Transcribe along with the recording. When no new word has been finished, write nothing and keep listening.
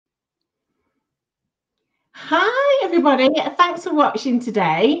Hi, everybody. Thanks for watching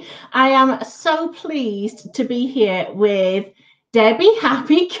today. I am so pleased to be here with Debbie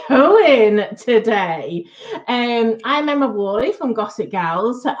Happy Cohen today. I'm Emma Whalley from Gossip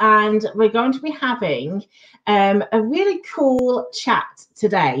Gals, and we're going to be having a really cool chat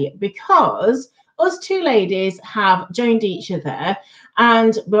today because us two ladies have joined each other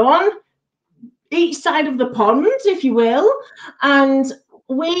and we're on each side of the pond, if you will, and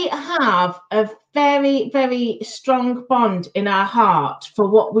we have a very, very strong bond in our heart for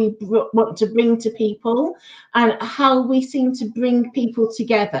what we want to bring to people and how we seem to bring people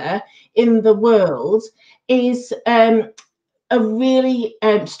together in the world is a really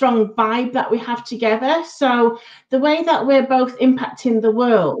strong vibe that we have together. So the way that we're both impacting the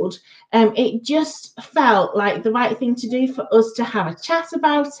world, it just felt like the right thing to do for us to have a chat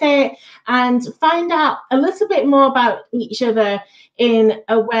about it and find out a little bit more about each other in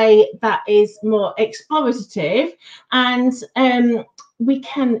a way that is more explorative, and we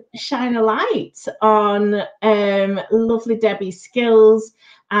can shine a light on lovely Debbie's skills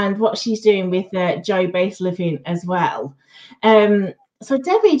and what she's doing with joy-based living as well. So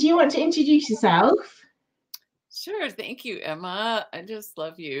Debbie, do you want to introduce yourself? Sure. Thank you, Emma. I just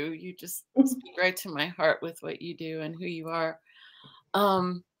love you. You just speak right to my heart with what you do and who you are.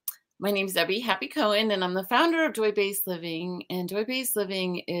 My name's Debbie Happy Cohen, and I'm the founder of Joy-Based Living. And Joy-Based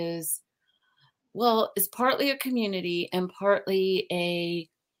Living is, well, it's partly a community and partly a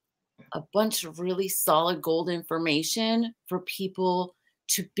bunch of really solid gold information for people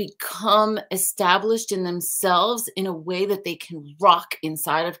to become established in themselves in a way that they can rock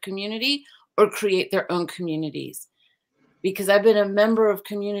inside of community or create their own communities. Because I've been a member of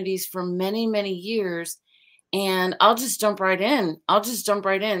communities for many, many years, and I'll just jump right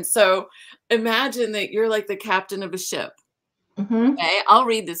in. So imagine that you're like the captain of a ship. Okay, I'll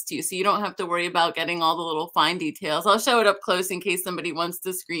read this to you so you don't have to worry about getting all the little fine details. I'll show it up close in case somebody wants to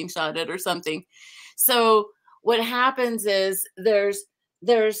screenshot it or something. So what happens is there's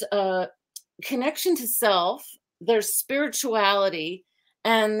a connection to self, there's spirituality,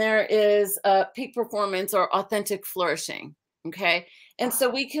 and there is peak performance or authentic flourishing. Okay. And so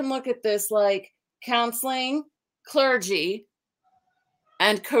we can look at this like counseling, clergy,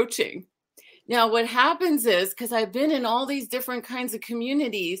 and coaching. Now, what happens is, because I've been in all these different kinds of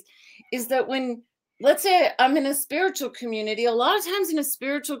communities, is that when, let's say I'm in a spiritual community, a lot of times in a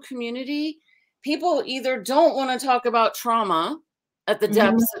spiritual community, people either don't want to talk about trauma at the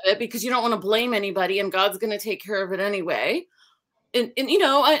depths of it because you don't want to blame anybody and God's going to take care of it anyway. And you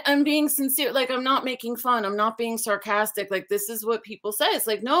know, I'm being sincere. Like, I'm not making fun. I'm not being sarcastic. Like, this is what people say. It's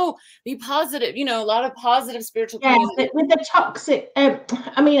like, no, be positive. You know, a lot of positive spiritual communities. With the toxic,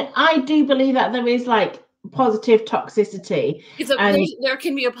 I mean, I do believe that there is like positive toxicity. There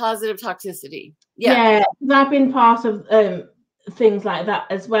can be a positive toxicity. Yeah, I've been part of things like that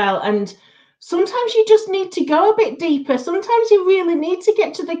as well. And sometimes you just need to go a bit deeper. Sometimes you really need to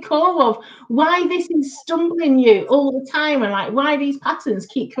get to the core of why this is stumbling you all the time and like why these patterns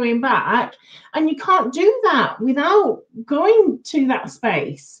keep coming back. And you can't do that without going to that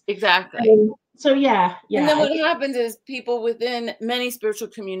space. Exactly. So yeah. And then what happens is people within many spiritual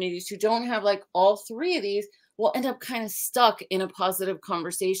communities who don't have like all three of these will end up kind of stuck in a positive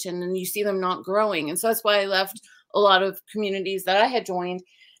conversation, and you see them not growing. And so that's why I left a lot of communities that I had joined.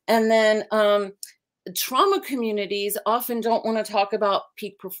 And then trauma communities often don't want to talk about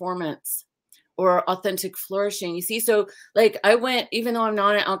peak performance or authentic flourishing. You see, so like I went, even though I'm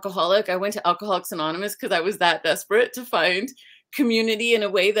not an alcoholic, I went to Alcoholics Anonymous because I was that desperate to find community in a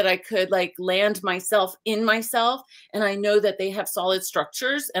way that I could like land myself in myself. And I know that they have solid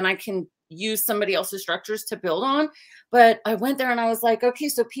structures and I can use somebody else's structures to build on. But I went there and I was like, okay,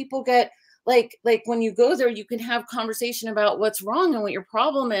 so people get like when you go there, you can have conversation about what's wrong and what your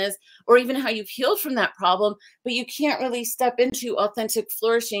problem is, or even how you've healed from that problem, but you can't really step into authentic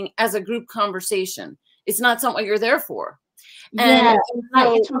flourishing as a group conversation. It's not something you're there for. Yeah, and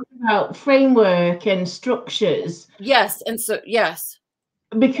like you talk about framework and structures. Yes, and so yes,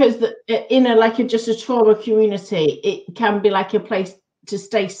 because in just a trauma community, it can be like a place to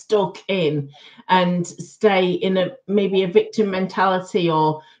stay stuck in and stay in maybe a victim mentality,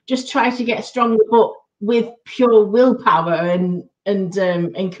 or just try to get stronger, but with pure willpower and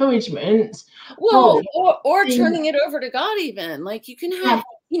encouragement. Well, or turning it over to God, even like you can have,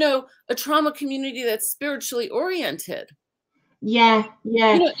 you know, a trauma community that's spiritually oriented. Yeah. You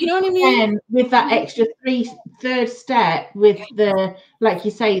know what I mean? And with that extra third step with the, like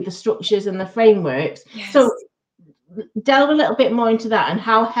you say, the structures and the frameworks. Yes. So delve a little bit more into that, and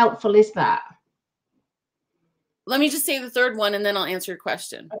how helpful is that? Let me just say the third one and then I'll answer your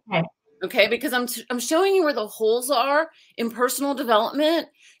question. Okay. Okay, because I'm showing you where the holes are in personal development,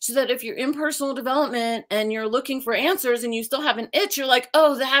 so that if you're in personal development and you're looking for answers and you still have an itch, you're like,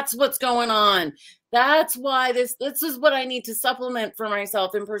 oh, that's what's going on. That's why this is what I need to supplement for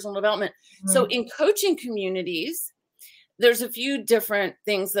myself in personal development. So in coaching communities, there's a few different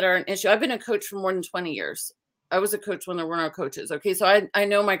things that are an issue. I've been a coach for more than 20 years. I was a coach when there were no coaches. Okay. So I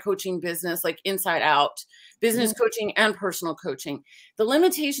know my coaching business like inside out, business coaching and personal coaching. The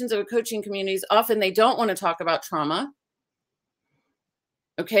limitations of a coaching community is often they don't want to talk about trauma.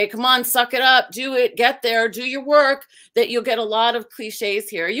 Okay, come on, suck it up, do it, get there, do your work. That you'll get a lot of cliches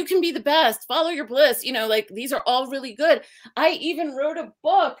here. You can be the best, follow your bliss. You know, like these are all really good. I even wrote a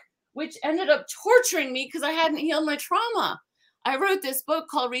book which ended up torturing me because I hadn't healed my trauma. I wrote this book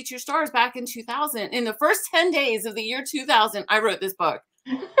called Reach Your Stars back in 2000. In the first 10 days of the year 2000, I wrote this book.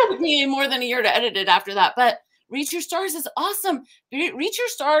 It took me more than a year to edit it after that. But Reach Your Stars is awesome. Reach Your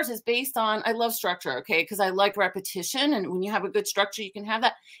Stars is based on, I love structure, okay, because I like repetition. And when you have a good structure, you can have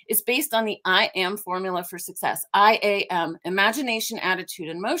that. It's based on the I AM formula for success. IAM, imagination, attitude,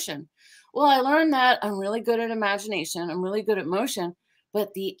 and motion. Well, I learned that I'm really good at imagination. I'm really good at motion.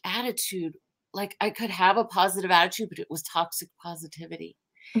 But the attitude, like I could have a positive attitude, but it was toxic positivity.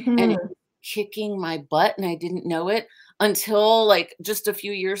 And it was kicking my butt and I didn't know it until like just a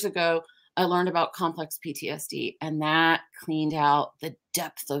few years ago. I learned about complex PTSD and that cleaned out the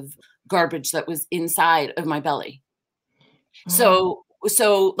depth of garbage that was inside of my belly. So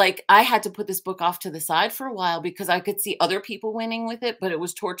like I had to put this book off to the side for a while because I could see other people winning with it, but it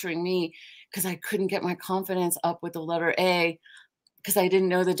was torturing me because I couldn't get my confidence up with the letter A because I didn't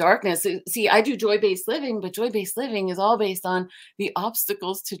know the darkness. See, I do joy-based living, but joy-based living is all based on the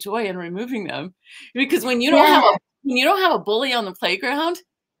obstacles to joy and removing them. Because when you don't have a bully on the playground,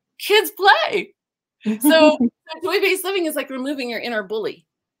 kids play. So joy-based living is like removing your inner bully.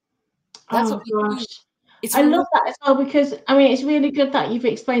 That's what we do. I love that as well, because I mean, it's really good that you've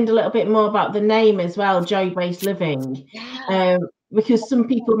explained a little bit more about the name as well, joy-based living. Because some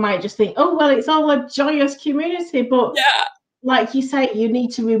people might just think, oh, well, it's all a joyous community, but like you say, you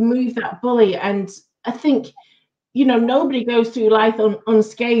need to remove that bully. And I think, you know, nobody goes through life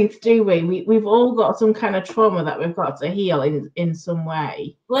unscathed, do we? We've all got some kind of trauma that we've got to heal in some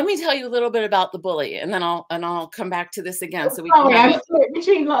way. Let me tell you a little bit about the bully, and then I'll come back to this again. So we can flip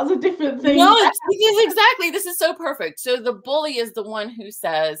between lots of different things. No, exactly. This is so perfect. So the bully is the one who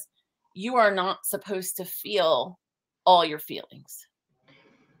says you are not supposed to feel all your feelings.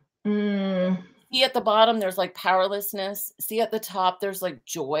 See at the bottom, there's like powerlessness. See at the top, there's like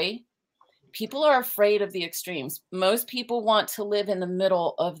joy. People are afraid of the extremes. Most people want to live in the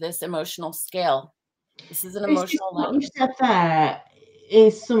middle of this emotional scale. This is an emotional level. What you said there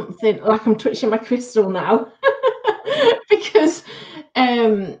is something like I'm touching my crystal now. Because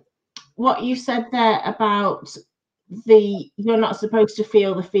what you said there about you're not supposed to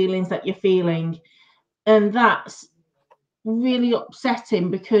feel the feelings that you're feeling, and that's really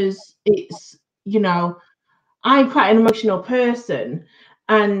upsetting because it's, you know, I'm quite an emotional person,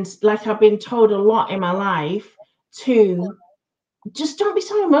 and like I've been told a lot in my life to just don't be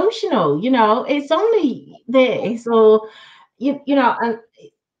so emotional, you know, it's only this, or you know,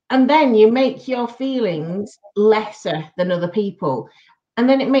 and then you make your feelings lesser than other people, and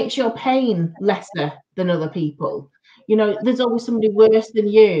then it makes your pain lesser than other people. You know, there's always somebody worse than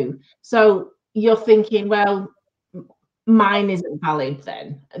you, so you're thinking, well, mine isn't valid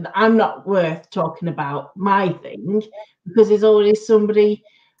then, and I'm not worth talking about my thing because there's always somebody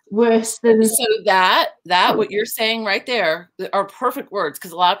worse than. So that what you're saying right there are perfect words,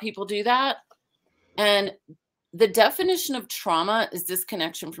 because a lot of people do that. And the definition of trauma is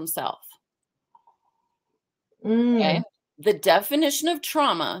disconnection from self. Okay. The definition of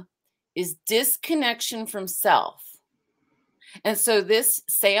trauma is disconnection from self. And so this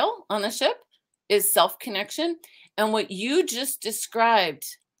sail on the ship is self-connection. And what you just described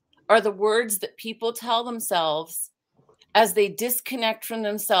are the words that people tell themselves as they disconnect from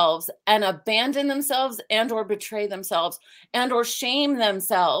themselves and abandon themselves and or betray themselves and or shame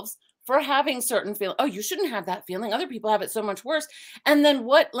themselves for having certain feelings. Oh, you shouldn't have that feeling. Other people have it so much worse. And then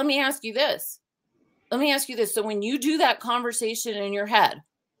what? Let me ask you this. So when you do that conversation in your head,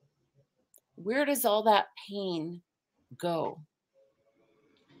 where does all that pain go?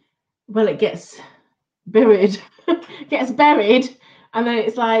 Well, it gets buried. Gets buried, and then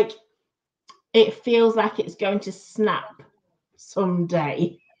it's like it feels like it's going to snap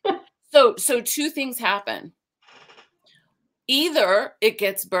someday. So two things happen. Either it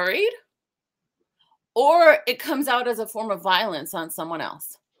gets buried or it comes out as a form of violence on someone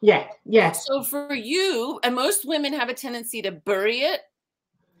else. Yeah. So for you, and most women have a tendency to bury it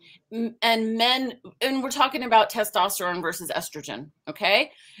and men, and we're talking about testosterone versus estrogen.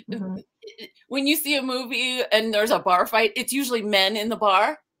 Okay. Mm-hmm. When you see a movie and there's a bar fight, it's usually men in the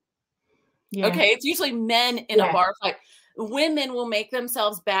bar. Yeah. Okay. It's usually men in a bar fight. Women will make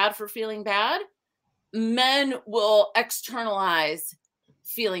themselves bad for feeling bad. Men will externalize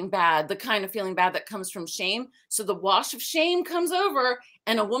feeling bad, the kind of feeling bad that comes from shame. So the wash of shame comes over,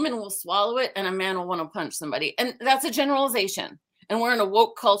 and a woman will swallow it, and a man will want to punch somebody. And that's a generalization. And we're in a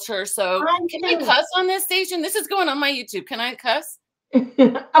woke culture. So can I cuss on this station? This is going on my YouTube. Can I cuss?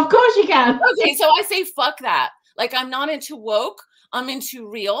 Of course you can. Okay, so I say fuck that. Like, I'm not into woke. I'm into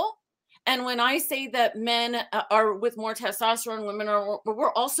real. And when I say that men are with more testosterone, women are,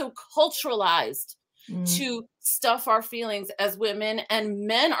 we're also culturalized to stuff our feelings as women, and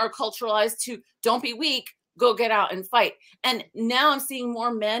men are culturalized to don't be weak, go get out and fight. And now I'm seeing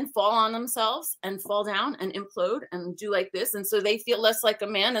more men fall on themselves and fall down and implode and do like this. And so they feel less like a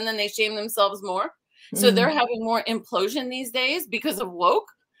man, and then they shame themselves more. So they're having more implosion these days because of woke.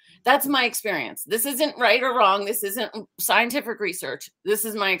 That's my experience. This isn't right or wrong. This isn't scientific research. This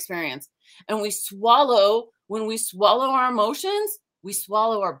is my experience. And when we swallow our emotions, we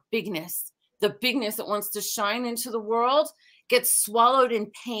swallow our bigness. The bigness that wants to shine into the world gets swallowed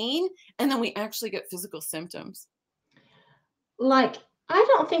in pain, and then we actually get physical symptoms. Like, I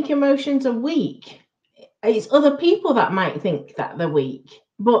don't think emotions are weak. It's other people that might think that they're weak.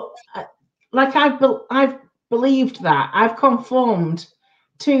 But like, I've believed that. I've conformed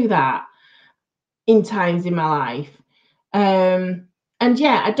to that in times in my life. And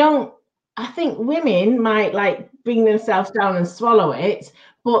yeah, I think women might like bring themselves down and swallow it,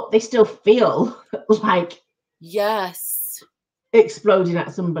 but they still feel like exploding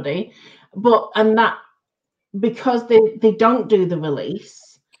at somebody. And that because they don't do the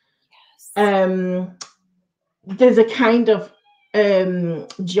release, there's a kind of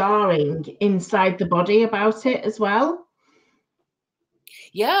jarring inside the body about it as well.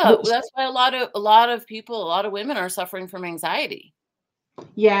 Yeah, that's why a lot of people, a lot of women are suffering from anxiety.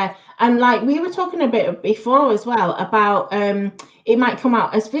 Yeah, and like we were talking a bit before as well about it might come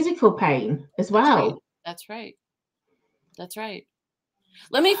out as physical pain as well. That's right. That's right.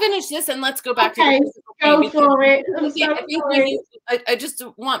 Let me finish this and let's go back to the physical pain. Go for it. I just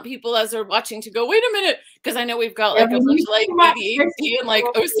want people as they're watching to go, wait a minute, because I know we've got like a bunch of like ADHD and like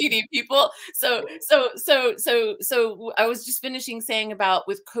OCD people. So I was just finishing saying about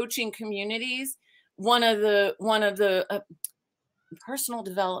with coaching communities, one of the personal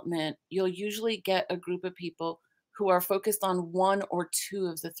development, you'll usually get a group of people who are focused on one or two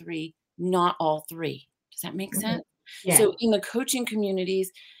of the three, not all three. Does that make sense? Yeah. So in the coaching communities,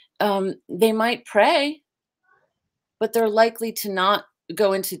 they might pray, but they're likely to not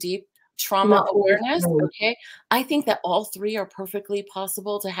go into deep trauma awareness. Okay. I think that all three are perfectly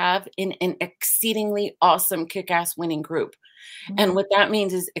possible to have in an exceedingly awesome kick-ass winning group. And what that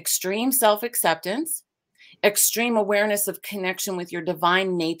means is extreme self-acceptance, extreme awareness of connection with your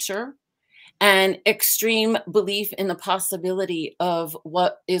divine nature, and extreme belief in the possibility of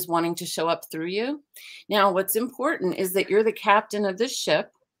what is wanting to show up through you. Now, what's important is that you're the captain of this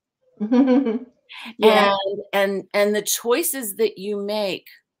ship. Yeah. And the choices that you make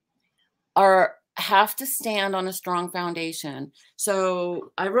have to stand on a strong foundation.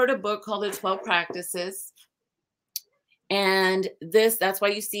 So I wrote a book called The 12 Practices. And that's why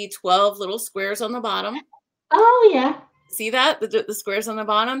you see 12 little squares on the bottom. Oh, yeah. See that? The squares on the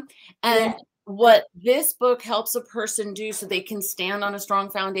bottom. And what this book helps a person do so they can stand on a strong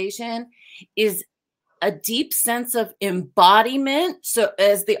foundation is a deep sense of embodiment. So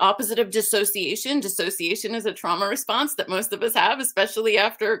as the opposite of dissociation is a trauma response that most of us have, especially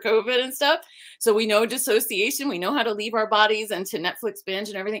after COVID and stuff. So we know dissociation, we know how to leave our bodies and to Netflix binge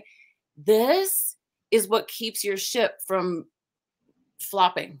and everything. This is what keeps your ship from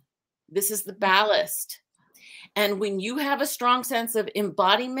flopping. This is the ballast. And when you have a strong sense of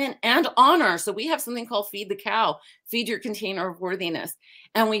embodiment and honor, so we have something called feed the cow, feed your container of worthiness.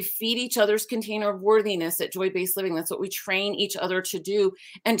 And we feed each other's container of worthiness at Joy-Based Living. That's what we train each other to do,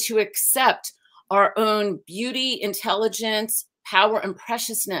 and to accept our own beauty, intelligence, power, and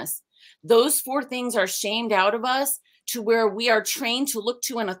preciousness. Those four things are shamed out of us to where we are trained to look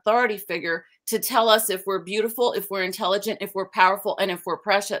to an authority figure to tell us if we're beautiful, if we're intelligent, if we're powerful, and if we're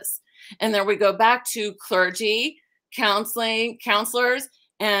precious. And then we go back to clergy, counseling, counselors,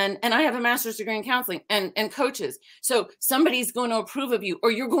 and I have a master's degree in counseling and coaches. So somebody's going to approve of you, or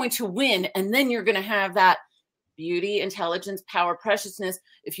you're going to win. And then you're going to have that beauty, intelligence, power, preciousness.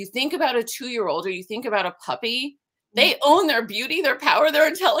 If you think about a 2-year-old or you think about a puppy, They own their beauty, their power, their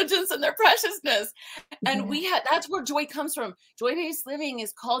intelligence, and their preciousness. And that's where joy comes from. Joy-based living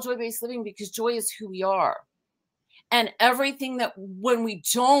is called joy-based living because joy is who we are. And everything that when we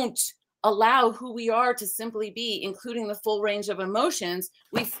don't allow who we are to simply be, including the full range of emotions,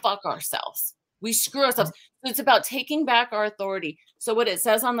 we fuck ourselves. We screw ourselves. So it's about taking back our authority. So what it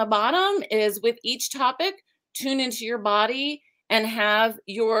says on the bottom is with each topic, tune into your body and have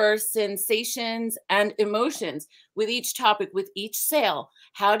your sensations and emotions with each topic, with each sale.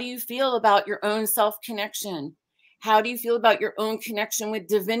 How do you feel about your own self-connection? How do you feel about your own connection with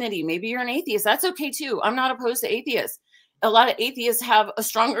divinity? Maybe you're an atheist. That's okay too. I'm not opposed to atheists. A lot of atheists have a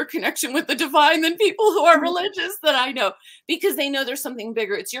stronger connection with the divine than people who are religious that I know, because they know there's something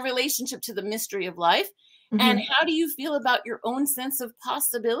bigger. It's your relationship to the mystery of life. And how do you feel about your own sense of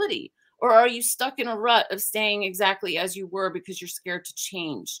possibility? Or are you stuck in a rut of staying exactly as you were because you're scared to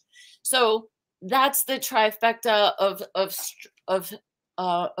change? So that's the trifecta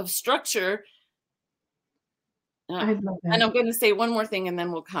of structure. I love that. And I'm going to say one more thing, and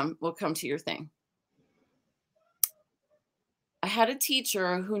then we'll come to your thing. I had a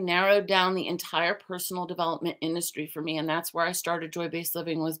teacher who narrowed down the entire personal development industry for me, and that's where I started joy-based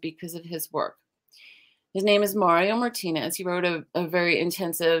living, was because of his work. His name is Mario Martinez. He wrote a very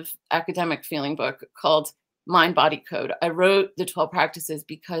intensive academic feeling book called Mind Body Code. I wrote the 12 practices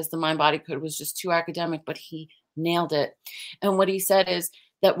because the Mind Body Code was just too academic, but he nailed it. And what he said is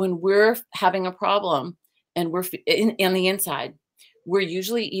that when we're having a problem and we're on the inside, we're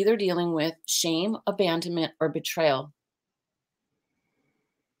usually either dealing with shame, abandonment, or betrayal.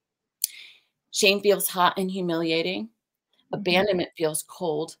 Shame feels hot and humiliating. Abandonment feels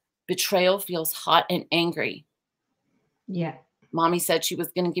cold. Betrayal feels hot and angry. Yeah. Mommy said she was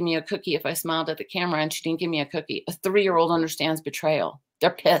going to give me a cookie if I smiled at the camera, and she didn't give me a cookie. A 3-year-old understands betrayal. They're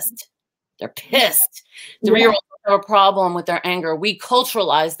pissed. They're pissed. 3-year-olds have a problem with their anger. We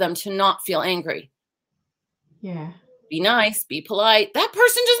culturalize them to not feel angry. Yeah. Be nice, be polite. That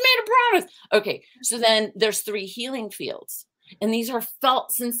person just made a promise. Okay, so then there's 3 healing fields. And these are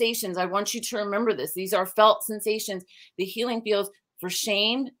felt sensations. I want you to remember this. These are felt sensations. The healing fields for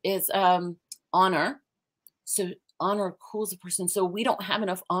shame is honor. So honor cools a person. So we don't have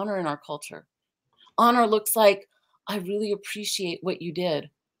enough honor in our culture. Honor looks like, I really appreciate what you did.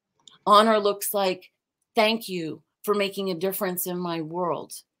 Honor looks like, thank you for making a difference in my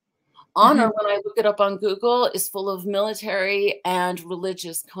world. Honor, when I look it up on Google, is full of military and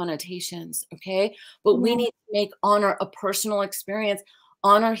religious connotations, okay? But we need to make honor a personal experience.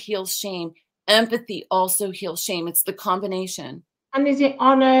 Honor heals shame. Empathy also heals shame. It's the combination. And is it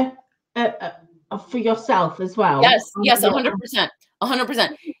honor for yourself as well? Yes, yes, 100%.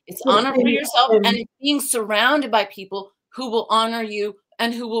 100%. It's honor for yourself, and it's being surrounded by people who will honor you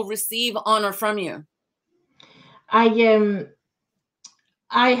and who will receive honor from you.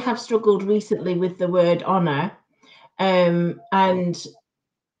 I have struggled recently with the word honor, and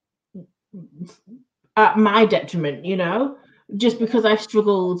at my detriment, you know, just because I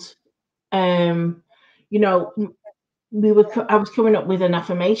struggled, you know, I was coming up with an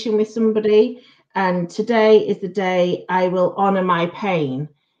affirmation with somebody, and today is the day I will honor my pain,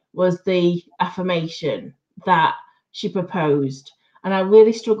 was the affirmation that she proposed. And I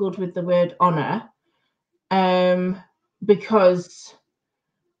really struggled with the word honor, because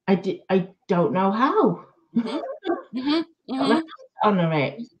I don't know how. Honor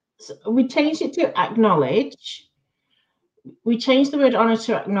it. So we changed it to acknowledge. We changed the word honor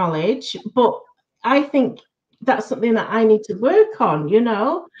to acknowledge, but I think that's something that I need to work on, you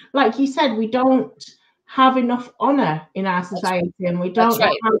know. Like you said, we don't have enough honor in our society, and we don't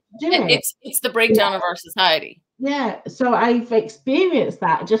know how to do it. It's the breakdown of our society. Yeah. So I've experienced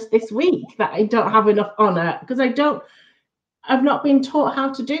that just this week, that I don't have enough honor because I've not been taught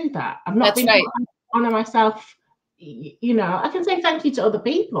how to do that. I've not been taught how to honor myself. You know, I can say thank you to other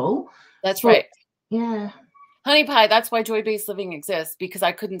people. That's right. Yeah. Honey pie, that's why joy-based living exists, because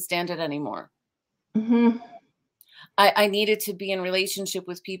I couldn't stand it anymore. I needed to be in relationship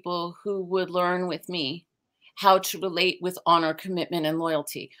with people who would learn with me how to relate with honor, commitment, and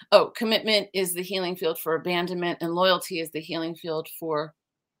loyalty. Oh, commitment is the healing field for abandonment, and loyalty is the healing field for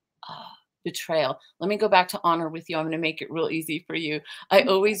betrayal. Let me go back to honor with you. I'm going to make it real easy for you. I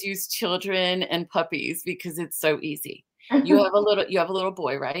always use children and puppies because it's so easy. You have a little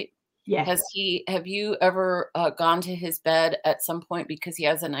boy, right? Yeah. Have you ever gone to his bed at some point because he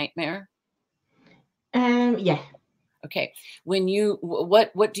has a nightmare? Yeah. Okay.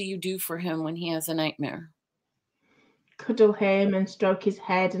 What do you do for him when he has a nightmare? Cuddle him and stroke his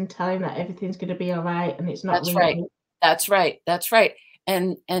head and tell him that everything's going to be all right, and it's not. That's right. That's right. That's right.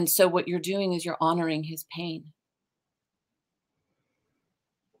 And so what you're doing is you're honoring his pain.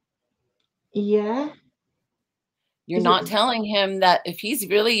 Yeah. You're not telling him that if he's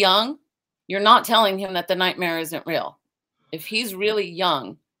really young, you're not telling him that the nightmare isn't real. If he's really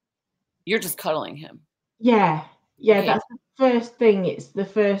young, you're just cuddling him. Yeah. Yeah, okay. That's the first thing. It's the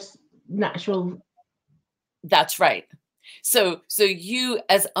first natural. That's right. So you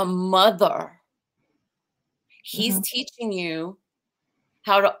as a mother, he's teaching you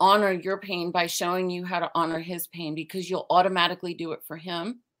how to honor your pain by showing you how to honor his pain, because you'll automatically do it for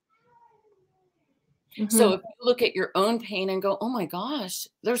him. So if you look at your own pain and go, oh my gosh,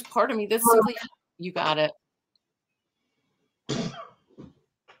 there's part of me that's simply, you got it.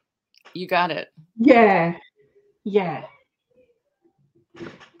 You got it. Yeah. Yeah.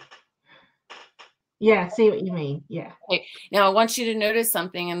 Yeah, I see what you mean. Yeah. Okay. Now I want you to notice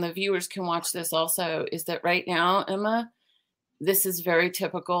something, and the viewers can watch this also, is that right now, Emma, this is very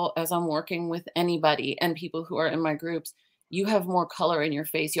typical as I'm working with anybody and people who are in my groups. You have more color in your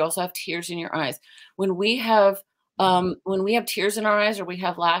face. You also have tears in your eyes. When we have tears in our eyes, or we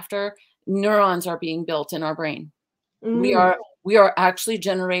have laughter, neurons are being built in our brain. We are actually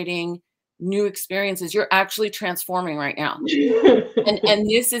generating new experiences. You're actually transforming right now. and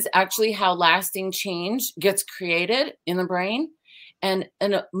this is actually how lasting change gets created in the brain. And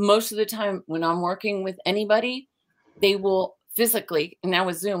most of the time when I'm working with anybody, they will physically, and now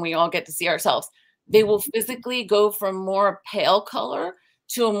with Zoom, we all get to see ourselves. They will physically go from more pale color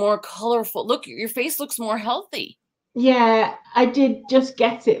to a more colorful look. Your face looks more healthy. Yeah, I did just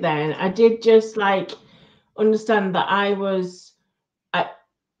get it then. I did just like understand that I was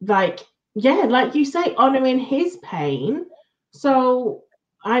like you say, honoring his pain. So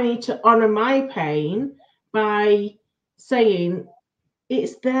I need to honor my pain by saying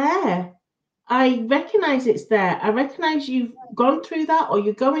it's there. I recognize it's there. I recognize you've gone through that, or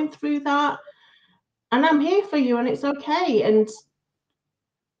you're going through that, and I'm here for you, and it's okay. And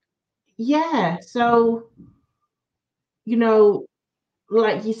yeah, so,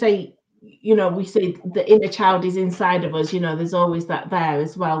 like you say, we say the inner child is inside of us, there's always that there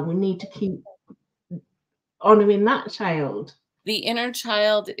as well. We need to keep honoring that child. The inner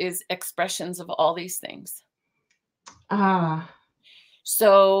child is expressions of all these things.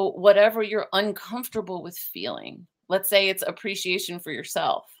 So whatever you're uncomfortable with feeling, let's say it's appreciation for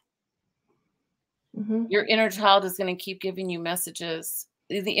yourself. Your inner child is going to keep giving you messages.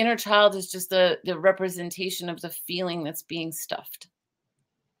 The inner child is just the representation of the feeling that's being stuffed.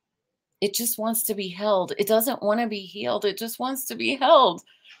 It just wants to be held. It doesn't want to be healed. It just wants to be held.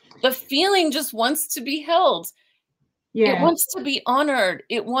 The feeling just wants to be held. Yeah. It wants to be honored.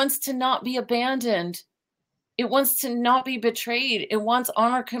 It wants to not be abandoned. It wants to not be betrayed. It wants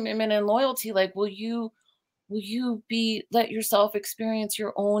honor, commitment, and loyalty. Like, will you let yourself experience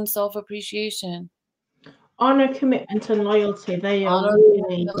your own self-appreciation? Honor, commitment, and loyalty. They are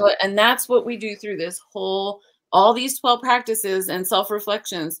really, and that's what we do through this all these 12 practices and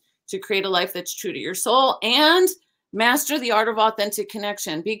self-reflections to create a life that's true to your soul and master the art of authentic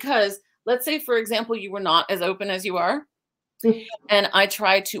connection. Because let's say, for example, you were not as open as you are, and I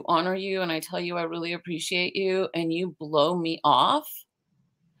try to honor you and I tell you I really appreciate you, and you blow me off.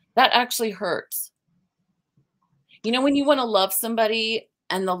 That actually hurts. When you want to love somebody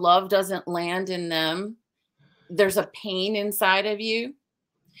and the love doesn't land in them, there's a pain inside of you.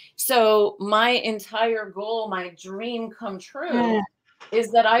 So my entire goal, my dream come true,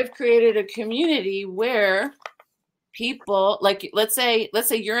 is that I've created a community where people, like, let's say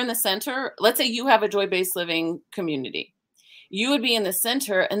you're in the center. Let's say you have a joy-based living community. You would be in the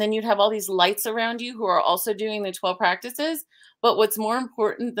center, and then you'd have all these lights around you who are also doing the 12 practices. But what's more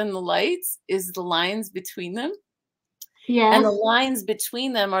important than the lights is the lines between them. Yeah. And the lines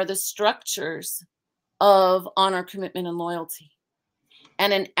between them are the structures of honor, commitment, and loyalty,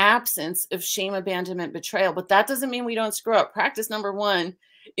 and an absence of shame, abandonment, betrayal. But that doesn't mean we don't screw up. Practice number 1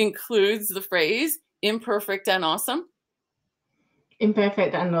 includes the phrase imperfect and awesome.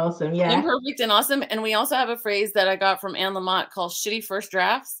 Imperfect and awesome, yeah. Imperfect and awesome. And we also have a phrase that I got from Anne Lamott called shitty first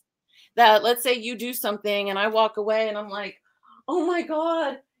drafts. That, let's say you do something and I walk away and I'm like, oh my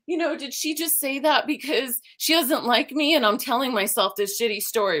God, did she just say that because she doesn't like me? And I'm telling myself this shitty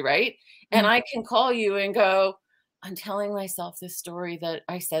story, right? And I can call you and go, I'm telling myself this story that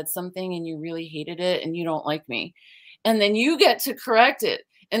I said something and you really hated it and you don't like me. And then you get to correct it.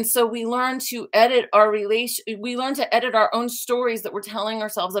 And so we learn to edit our we learn to edit our own stories that we're telling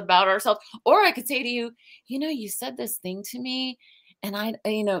ourselves about ourselves. Or I could say to you, you said this thing to me, and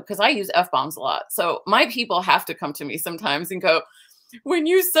because I use F-bombs a lot. So my people have to come to me sometimes and go, when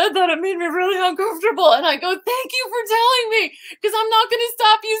you said that, it made me really uncomfortable. And I go, thank you for telling me, because I'm not going to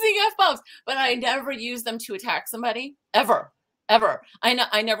stop using F-bombs. But I never use them to attack somebody, ever. ever.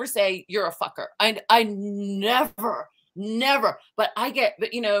 I never say you're a fucker. I never, but I get,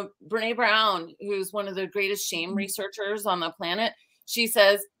 but you know, Brene Brown, who's one of the greatest shame researchers on the planet, she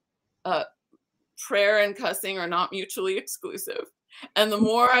says, prayer and cussing are not mutually exclusive. And the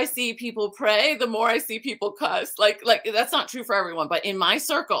more I see people pray, the more I see people cuss. Like that's not true for everyone, but in my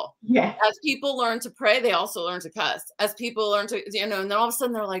circle, Yeah. as people learn to pray, they also learn to cuss. As people learn to, you know, and then all of a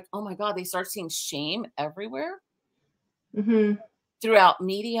sudden they're like, oh my God, they start seeing shame everywhere. Throughout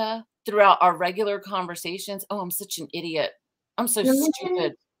media, throughout our regular conversations. Oh, I'm such an idiot. I'm so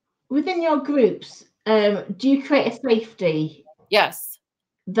stupid. Within your groups, do you create a safety? Yes.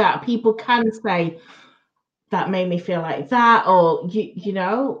 That people can say, that made me feel like that, or you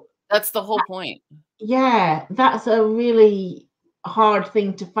know, that's the whole point. Yeah, that's a really hard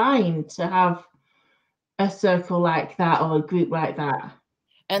thing to find, to have a circle like that or a group like that.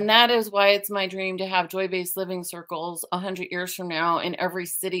 And that is why it's my dream to have joy-based living circles 100 years from now in every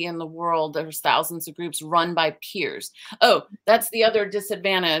city in the world. There's thousands of groups run by peers. Oh, that's the other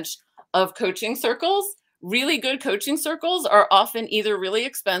disadvantage of coaching circles. Really good coaching circles are often either really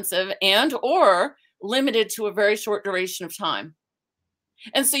expensive and or limited to a very short duration of time.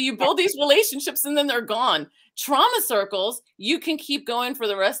 And so you build these relationships and then they're gone. Trauma circles, you can keep going for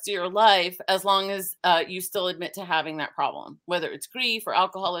the rest of your life as long as you still admit to having that problem, whether it's grief or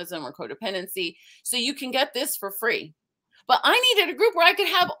alcoholism or codependency. So you can get this for free. But I needed a group where I could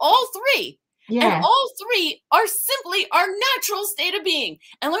have all three. Yeah. And all three are simply our natural state of being.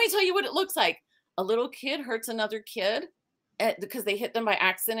 And let me tell you what it looks like. A little kid hurts another kid because they hit them by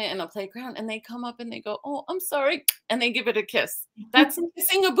accident in a playground, and they come up and they go, oh, I'm sorry. And they give it a kiss. That's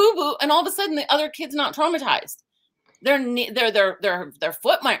kissing a boo-boo. And all of a sudden the other kid's not traumatized. Their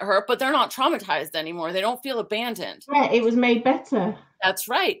foot might hurt, but they're not traumatized anymore. They don't feel abandoned. Yeah, it was made better. That's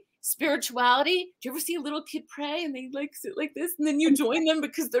right. Spirituality. Do you ever see a little kid pray and they like sit like this and then you join them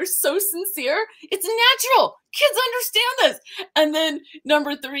because they're so sincere? It's natural. Kids understand this. And then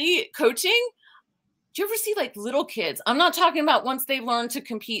number 3, coaching. Do you ever see like little kids? I'm not talking about once they learn to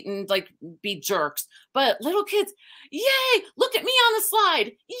compete and like be jerks, but little kids, yay, look at me on the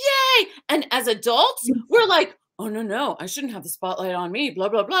slide, yay. And as adults, we're like, oh, no, I shouldn't have the spotlight on me, blah,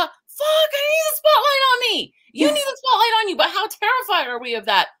 blah, blah. Fuck, I need the spotlight on me. You need the spotlight on you, but how terrified are we of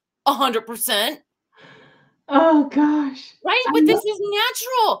that? 100%. Oh, gosh. Right? But this is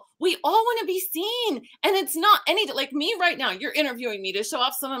natural. We all want to be seen. And it's not any, like me right now, you're interviewing me to show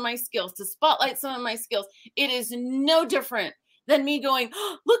off some of my skills, to spotlight some of my skills. It is no different than me going,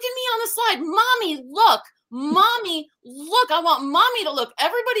 oh, look at me on the slide. Mommy, look. Mommy, look. I want mommy to look.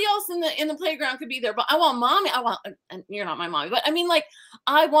 Everybody else in the playground could be there, but I want mommy. And you're not my mommy, but I mean, like,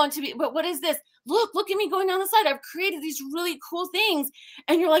 I want to be, but what is this? Look at me going down the side. I've created these really cool things.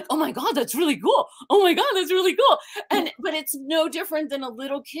 And you're like, oh my God, that's really cool. Oh my God, that's really cool. But it's no different than a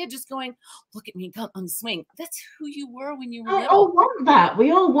little kid just going, look at me on the swing. That's who you were when you were little. We all want that.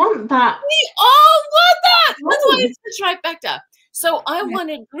 We all want that. We all want that. That's why it's the trifecta. So I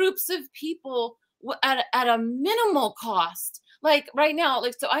wanted groups of people at a minimal cost. Like right now,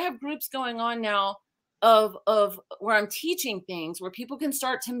 like, so I have groups going on now of where I'm teaching things where people can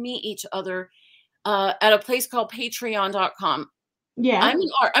start to meet each other at a place called patreon.com. Yeah.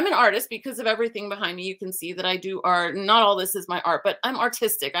 I'm an artist because of everything behind me. You can see that I do art. Not all this is my art, but I'm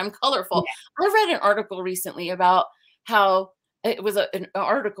artistic. I'm colorful. Yeah. I read an article recently about how it was an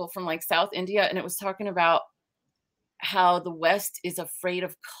article from like South India, and it was talking about how the West is afraid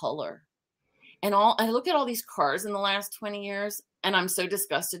of color. And I look at all these cars in the last 20 years and I'm so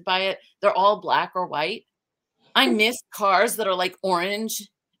disgusted by it. They're all black or white. I miss cars that are like orange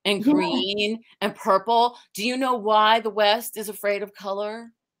and green and purple. Do you know why the West is afraid of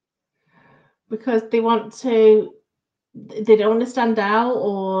color? Because they don't want to stand out,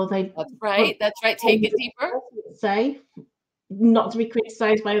 or they. That's right. That's right. Take it deeper. Safe, not to be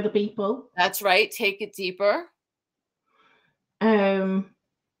criticized by other people. That's right. Take it deeper.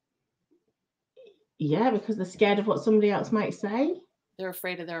 Yeah, because they're scared of what somebody else might say. They're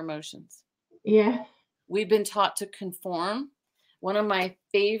afraid of their emotions. Yeah. We've been taught to conform. One of my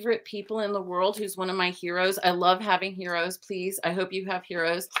favorite people in the world, who's one of my heroes. I love having heroes. Please, I hope you have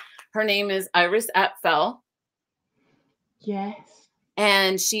heroes. Her name is Iris Apfel. Yes.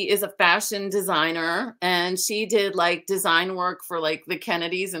 And she is a fashion designer, and she did like design work for like the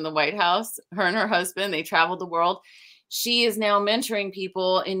Kennedys in the White House. Her and her husband, they traveled the world. She is now mentoring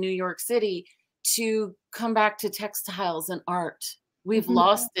people in New York City to come back to textiles and art. We've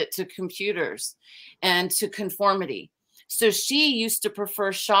lost it to computers and to conformity. So she used to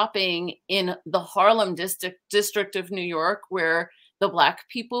prefer shopping in the Harlem district of New York, where the Black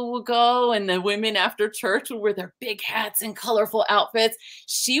people would go, and the women after church would wear their big hats and colorful outfits.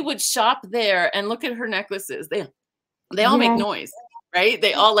 She would shop there, and look at her necklaces. They all make noise, right?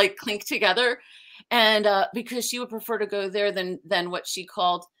 They all like clink together. And because she would prefer to go there than what she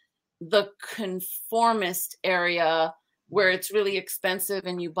called the conformist area, where it's really expensive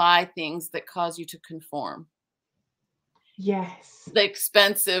and you buy things that cause you to conform. Yes. The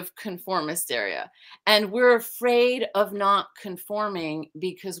expensive conformist area. And we're afraid of not conforming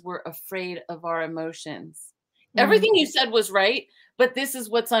because we're afraid of our emotions. Everything you said was right, but this is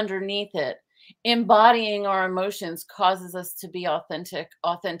what's underneath it. Embodying our emotions causes us to be authentic.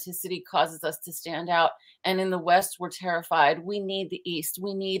 Authenticity causes us to stand out. And in the West, we're terrified. We need the East.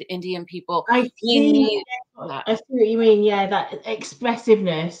 We need Indian people. I see what you mean. Yeah, that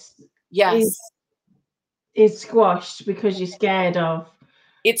expressiveness is squashed because you're scared of.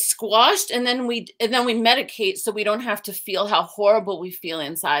 It's squashed, and then we medicate so we don't have to feel how horrible we feel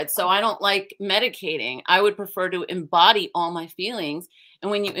inside. So I don't like medicating. I would prefer to embody all my feelings. And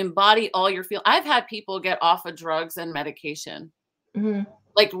when you embody all your I've had people get off of drugs and medication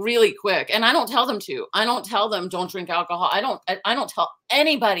like really quick. And I don't tell them to. I don't tell them don't drink alcohol. I don't tell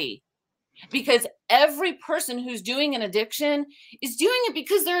anybody, because every person who's doing an addiction is doing it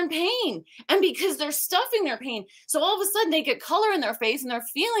because they're in pain and because they're stuffing their pain. So all of a sudden they get color in their face and they're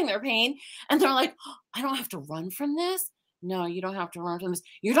feeling their pain and they're like, oh, I don't have to run from this. No, you don't have to run from this.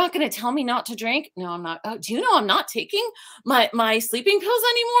 You're not going to tell me not to drink. No, I'm not. Oh, do you know I'm not taking my sleeping pills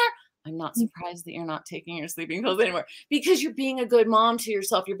anymore? I'm not surprised that you're not taking your sleeping pills anymore, because you're being a good mom to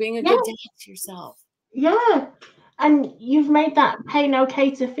yourself. You're being a good dad to yourself. Yeah. And you've made that pain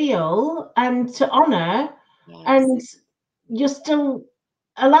okay to feel and to honor, and you're still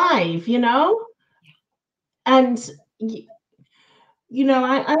alive, you know? And, you know,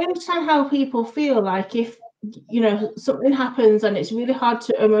 I understand how people feel like if, you know, something happens and it's really hard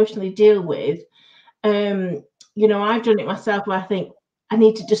to emotionally deal with. You know, I've done it myself where I think I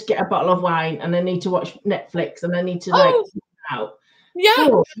need to just get a bottle of wine and I need to watch Netflix and I need to like out.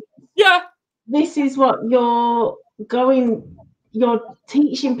 Yeah. This is what you're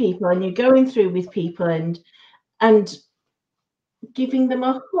teaching people and you're going through with people and giving them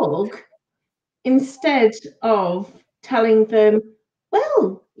a hug instead of telling them,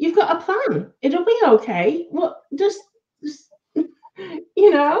 well, you've got a plan, it'll be okay. What just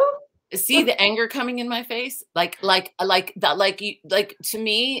you know? See the anger coming in my face? Like that, like to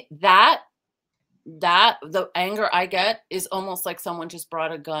me, that the anger I get is almost like someone just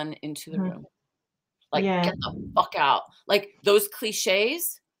brought a gun into the room. Like, get the fuck out. Like those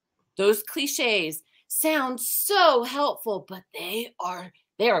cliches sound so helpful, but they are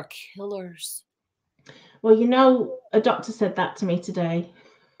killers. Well, you know, a doctor said that to me today.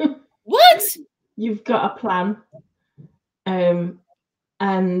 What? You've got a plan. And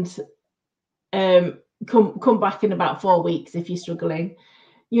come back in about 4 weeks if you're struggling,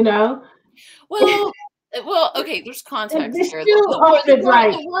 you know. Well, okay, there's context here.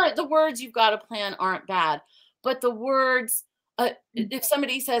 The words "you've got a plan" aren't bad, but the words, if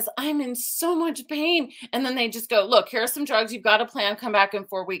somebody says, I'm in so much pain, and then they just go, look, here are some drugs, you've got a plan, come back in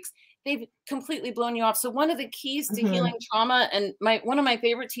 4 weeks, they've completely blown you off. So one of the keys to healing trauma, and one of my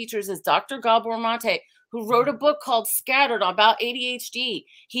favorite teachers is Dr. Gabor Mate, who wrote a book called Scattered about ADHD.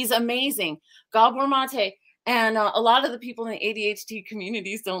 He's amazing. Gabor Mate. And a lot of the people in the ADHD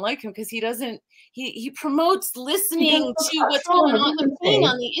communities don't like him because he promotes listening to what's going on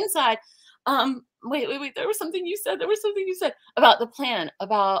the inside. Wait, there was something you said about the plan,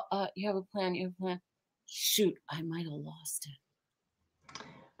 about you have a plan. Shoot, I might have lost it.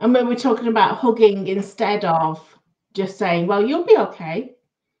 And when we're talking about hugging instead of just saying, well, you'll be okay.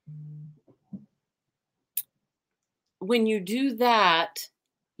 When you do that,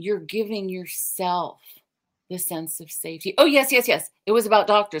 you're giving yourself the sense of safety. Oh, yes. It was about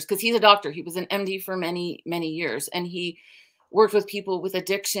doctors, because he's a doctor. He was an MD for many, many years. And he worked with people with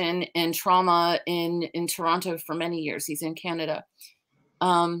addiction and trauma in Toronto for many years. He's in Canada.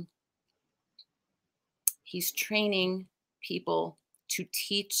 He's training people to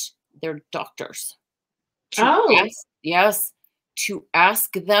teach their doctors. To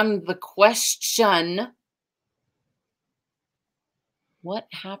ask them the question, what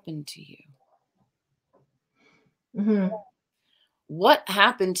happened to you? What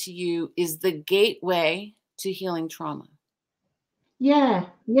happened to you is the gateway to healing trauma. Yeah,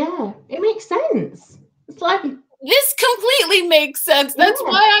 it makes sense. It's like, this completely makes sense. That's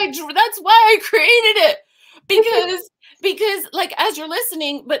why I created it, because like, as you're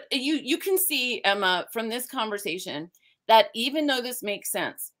listening, but you can see, Emma, from this conversation that even though this makes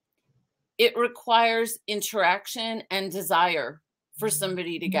sense, it requires interaction and desire for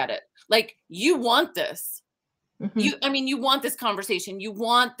somebody to get it. Like, you want this. Mm-hmm. I mean, you want this conversation. You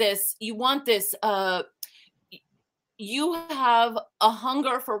want this, you have a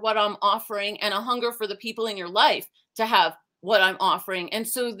hunger for what I'm offering and a hunger for the people in your life to have what I'm offering. And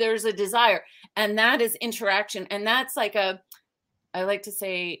so there's a desire, and that is interaction. And that's like I like to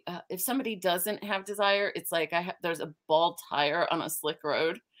say, if somebody doesn't have desire, it's like there's a bald tire on a slick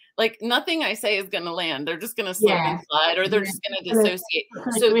road. Like, nothing I say is going to land. They're just going to slip and slide, or they're just going to dissociate.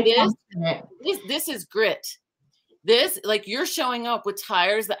 So this is grit. This, like, you're showing up with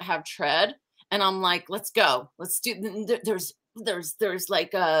tires that have tread, and I'm like, let's go. Let's do. There's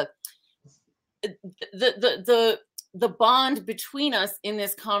like the bond between us in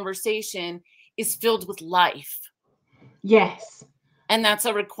this conversation is filled with life. Yes. And that's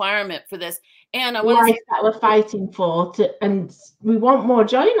a requirement for this. And I want to say that we're fighting for, and we want more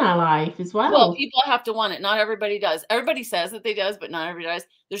joy in our life as well. Well, people have to want it. Not everybody does. Everybody says that they does, but not everybody does.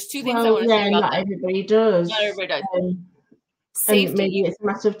 There's two things I want to say about not that. Everybody does. Not everybody does. Safety. And maybe it's a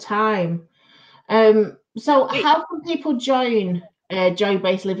matter of time. So how can people join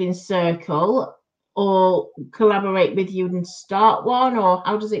Joy-Based Living Circle, or collaborate with you and start one, or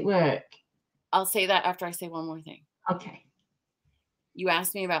how does it work? I'll say that after I say one more thing. Okay. You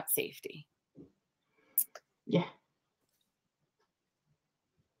asked me about safety. Yeah.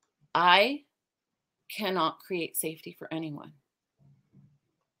 I cannot create safety for anyone.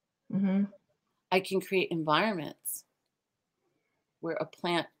 Mm-hmm. I can create environments where a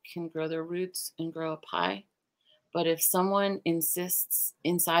plant can grow their roots and grow up high. But if someone insists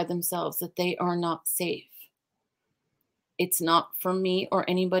inside themselves that they are not safe, it's not for me or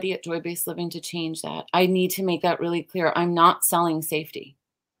anybody at Joy-Based Living to change that. I need to make that really clear. I'm not selling safety.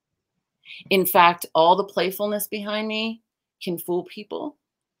 In fact, all the playfulness behind me can fool people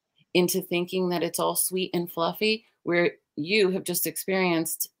into thinking that it's all sweet and fluffy, where you have just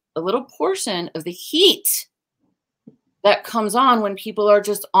experienced a little portion of the heat that comes on when people are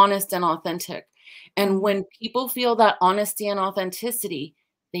just honest and authentic. And when people feel that honesty and authenticity,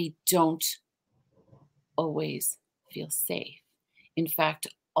 they don't always feel safe. In fact,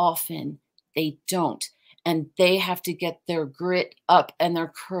 often they don't. And they have to get their grit up and their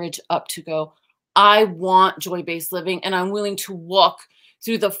courage up to go, I want joy-based living, and I'm willing to walk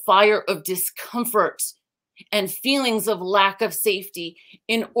through the fire of discomfort and feelings of lack of safety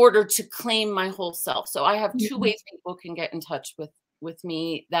in order to claim my whole self. So I have two ways people can get in touch with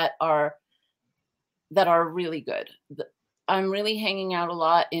me that are really good. I'm really hanging out a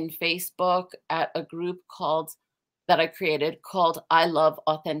lot in Facebook at a group that I created called I Love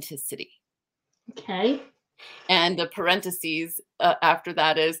Authenticity. Okay. And the parentheses after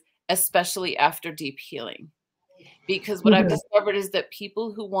that is especially after deep healing. Because what I've discovered is that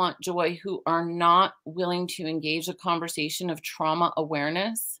people who want joy, who are not willing to engage a conversation of trauma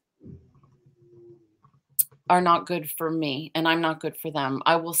awareness, are not good for me, and I'm not good for them.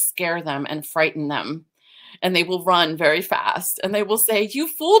 I will scare them and frighten them, and they will run very fast, and they will say, you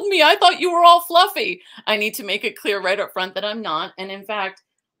fooled me. I thought you were all fluffy. I need to make it clear right up front that I'm not. And in fact,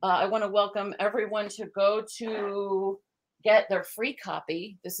 I want to welcome everyone to go to get their free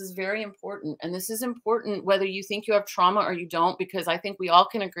copy. This is very important. And this is important whether you think you have trauma or you don't, because I think we all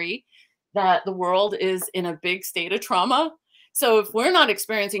can agree that the world is in a big state of trauma. So if we're not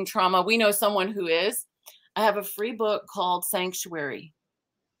experiencing trauma, we know someone who is. I have a free book called Sanctuary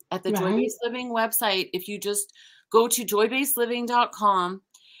at the Joy-Based Living website. If you just go to joybasedliving.com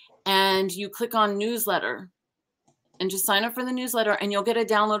and you click on newsletter and just sign up for the newsletter, and you'll get a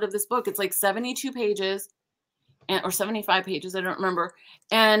download of this book. It's like 72 pages or 75 pages. I don't remember.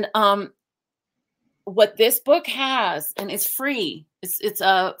 And what this book has, and it's free. It's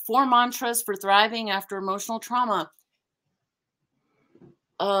 4 mantras for thriving after emotional trauma.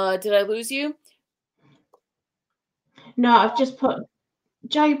 Did I lose you? No, I've just put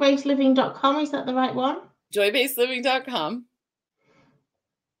joybasedliving.com. Is that the right one? Joybasedliving.com.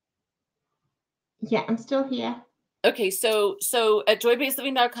 Yeah, I'm still here. Okay, so at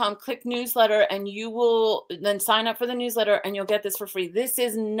joybasedliving.com, click newsletter, and you will then sign up for the newsletter, and you'll get this for free. This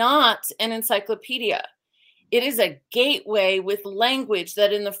is not an encyclopedia. It is a gateway with language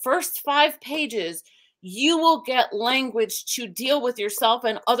that in the first 5 pages, you will get language to deal with yourself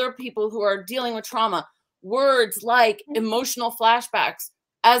and other people who are dealing with trauma. Words like emotional flashbacks.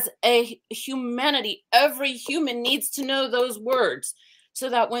 As a humanity, every human needs to know those words so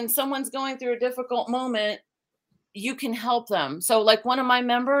that when someone's going through a difficult moment, you can help them. So like one of my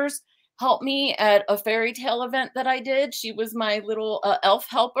members helped me at a fairy tale event that I did. She was my little elf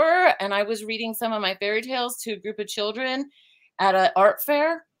helper, and I was reading some of my fairy tales to a group of children at an art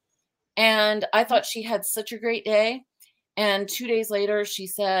fair. And I thought she had such a great day. And 2 days later, she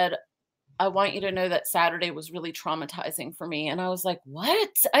said, I want you to know that Saturday was really traumatizing for me. And I was like,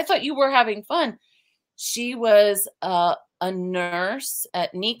 what? I thought you were having fun. She was a nurse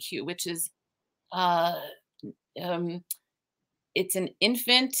at NICU, which is it's an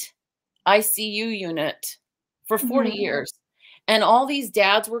infant ICU unit for 40 years. And all these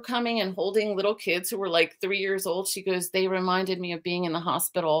dads were coming and holding little kids who were like 3 years old. She goes, they reminded me of being in the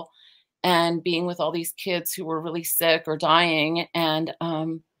hospital and being with all these kids who were really sick or dying. And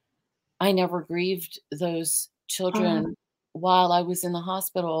I never grieved those children while I was in the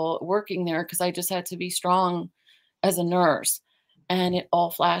hospital working there, because I just had to be strong as a nurse. And it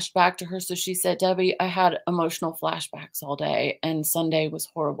all flashed back to her. So she said, Debbie, I had emotional flashbacks all day, and Sunday was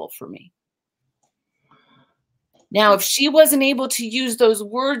horrible for me. Now, if she wasn't able to use those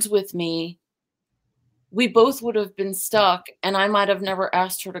words with me, we both would have been stuck, and I might have never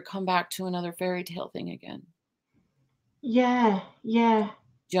asked her to come back to another fairy tale thing again. Yeah, yeah.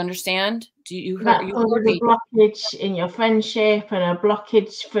 Do you understand? Do you heard, That's a blockage in your friendship, and a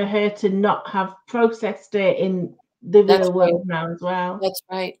blockage for her to not have processed it in the real world now as well. That's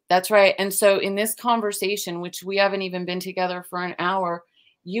right. That's right. And so in this conversation, which we haven't even been together for an hour,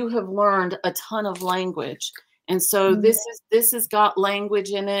 you have learned a ton of language. And so this has got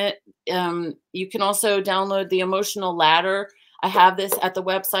language in it. You can also download the Emotional Ladder. I have this at the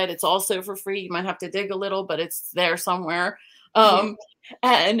website. It's also for free. You might have to dig a little, but it's there somewhere.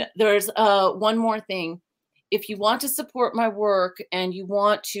 And there's one more thing. If you want to support my work and you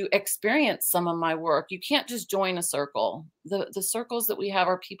want to experience some of my work, you can't just join a circle. The circles that we have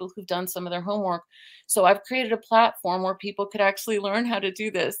are people who've done some of their homework. So I've created a platform where people could actually learn how to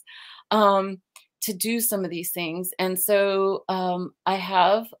do this, to do some of these things. And so I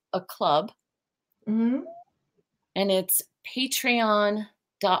have a club, and it's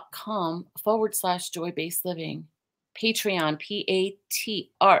patreon.com/joy-based living. Patreon, Patreon,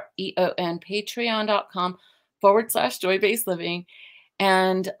 patreon.com/joy-based living.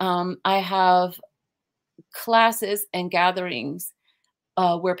 And I have classes and gatherings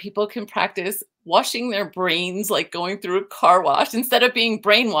where people can practice washing their brains, like going through a car wash. Instead of being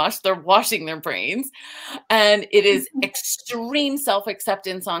brainwashed, they're washing their brains. And it is extreme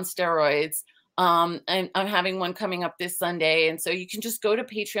self-acceptance on steroids. And I'm having one coming up this Sunday. And so you can just go to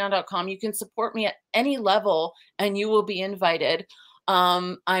patreon.com. You can support me at any level and you will be invited.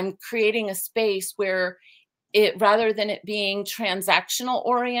 I'm creating a space where rather than it being transactional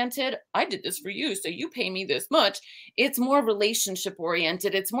oriented, I did this for you, so you pay me this much. It's more relationship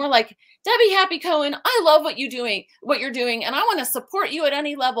oriented. It's more like, Debbie Happy Cohen, I love what you're doing, and I want to support you at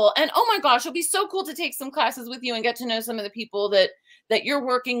any level. And oh my gosh, it'll be so cool to take some classes with you and get to know some of the people that you're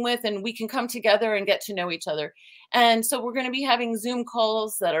working with, and we can come together and get to know each other. And so we're going to be having Zoom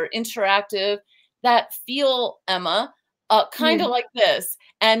calls that are interactive, that feel, Emma, kind of like this,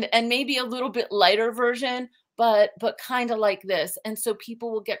 and maybe a little bit lighter version, but kind of like this. And so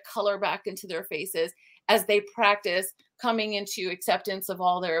people will get color back into their faces as they practice coming into acceptance of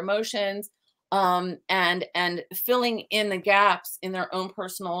all their emotions, and filling in the gaps in their own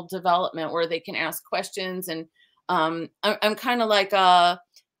personal development, where they can ask questions. And I'm kind of like a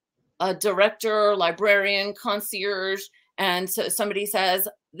director, librarian, concierge. And so somebody says,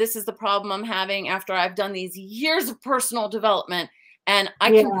 this is the problem I'm having after I've done these years of personal development. And I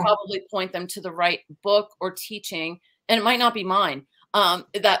can probably point them to the right book or teaching, and it might not be mine,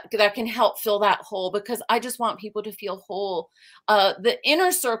 that can help fill that hole, because I just want people to feel whole. The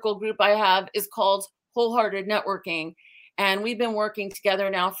inner circle group I have is called Wholehearted Networking. And we've been working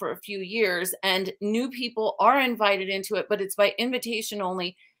together now for a few years, and new people are invited into it, but it's by invitation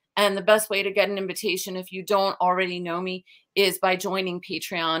only. And the best way to get an invitation, if you don't already know me, is by joining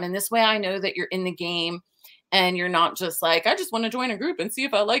Patreon. And this way I know that you're in the game and you're not just like, I just want to join a group and see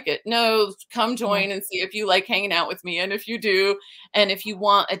if I like it. No, come join and see if you like hanging out with me. And if you do, and if you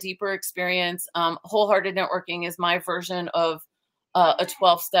want a deeper experience, Wholehearted Networking is my version of a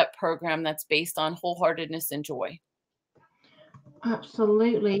 12-step program that's based on wholeheartedness and joy.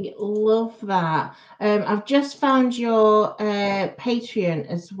 Absolutely love that. I've just found your Patreon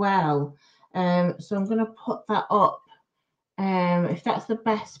as well, so I'm going to put that up, if that's the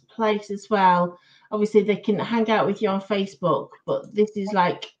best place as well. Obviously they can hang out with you on Facebook, but this is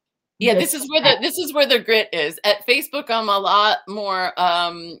like, this is where the grit is. At Facebook I'm a lot more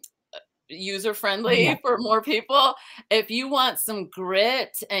user friendly for more people. If you want some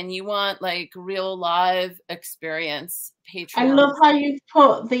grit and you want like real live experience, Patreon. I love how you've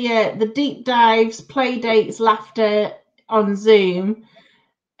put the deep dives, play dates, laughter on Zoom.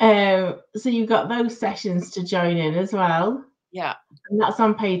 So you've got those sessions to join in as well. Yeah. And that's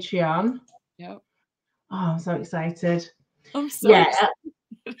on Patreon. Yep. Oh, I'm so excited. I'm so Yeah, excited.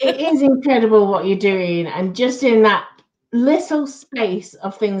 it is incredible what you're doing, and just in that little space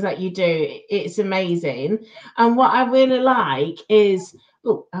of things that you do, it's amazing. And what I really like is,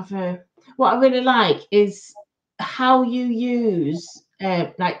 what I really like is how you use,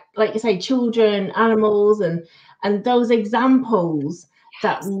 like you say, children, animals, and those examples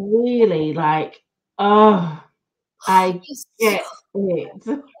that Yes. really like, oh, I Yes. get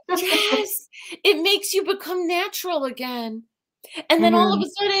it. Yes. It makes you become natural again. And then all of Mhm. a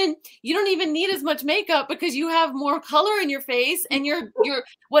sudden, you don't even need as much makeup because you have more color in your face, and you're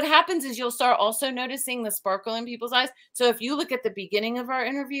what happens is you'll start also noticing the sparkle in people's eyes. So if you look at the beginning of our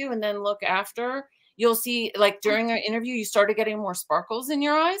interview and then look after, you'll see like during our interview you started getting more sparkles in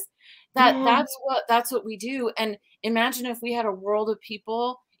your eyes. Yeah. That's what we do. And imagine if we had a world of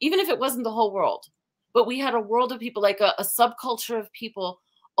people, even if it wasn't the whole world, but we had a world of people, like a subculture of people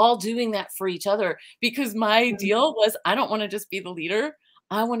all doing that for each other, because my deal was I don't want to just be the leader.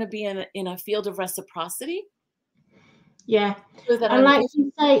 I want to be in a field of reciprocity Yeah. so that And I'm like giving.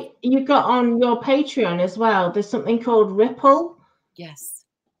 you say, you got on your Patreon as well. There's something called Ripple. Yes.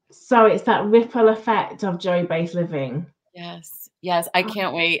 So it's that ripple effect of joy-based living. Yes. Yes. I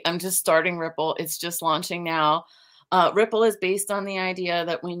can't wait. I'm just starting Ripple. It's just launching now. Ripple is based on the idea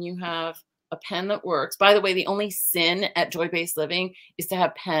that when you have a pen that works, by the way, the only sin at joy-based living is to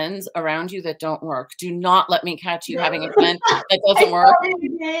have pens around you that don't work. Do not let me catch you having a pen that doesn't work.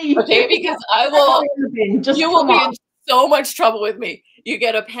 Okay, because you will be in so much trouble with me. You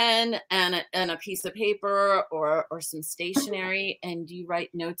get a pen and a piece of paper or some stationery, and you write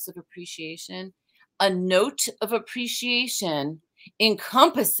notes of appreciation. A note of appreciation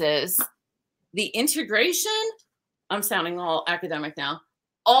encompasses the integration. I'm sounding all academic now.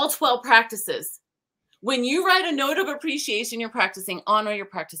 All 12 practices. When you write a note of appreciation, you're practicing honor, you're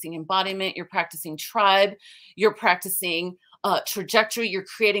practicing embodiment, you're practicing tribe, you're practicing trajectory, you're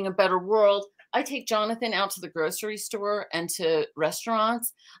creating a better world. I take Jonathan out to the grocery store and to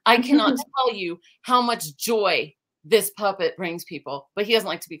restaurants. I cannot tell you how much joy this puppet brings people, but he doesn't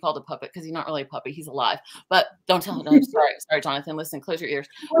like to be called a puppet because he's not really a puppet. He's alive, but don't tell him. No, sorry, Jonathan, listen, close your ears.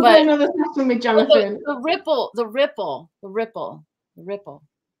 We'll do another session with Jonathan. The ripple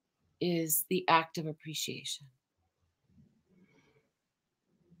is the act of appreciation.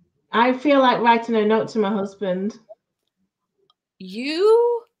 I feel like writing a note to my husband.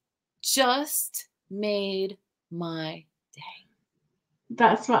 You just made my day.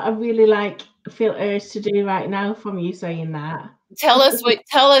 That's what I really feel urged to do right now from you saying that. Tell us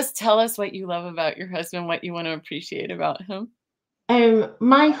what you love about your husband, what you want to appreciate about him.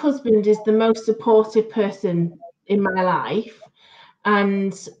 My husband is the most supportive person in my life,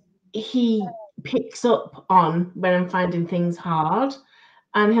 and he picks up on when I'm finding things hard,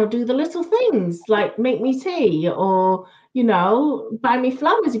 and he'll do the little things like make me tea or, buy me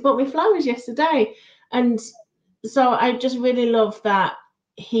flowers. He bought me flowers yesterday. And so I just really love that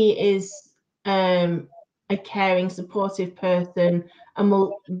he is a caring, supportive person and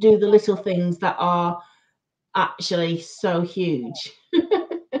will do the little things that are actually so huge.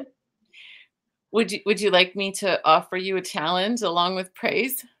 Would you like me to offer you a challenge along with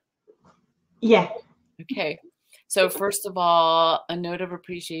praise? Yeah. Okay. So first of all, a note of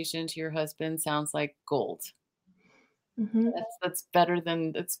appreciation to your husband sounds like gold. Mm-hmm. That's better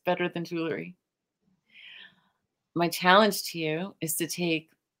than jewelry. My challenge to you is to take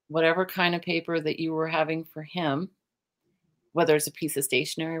whatever kind of paper that you were having for him, whether it's a piece of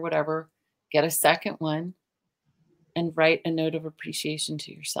stationery or whatever, get a second one and write a note of appreciation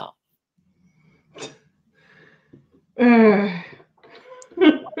to yourself.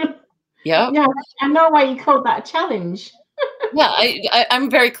 Yeah, Yeah, I know why you called that a challenge. yeah, I'm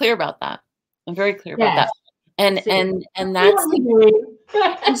very clear about that. I'm very clear about that. And that's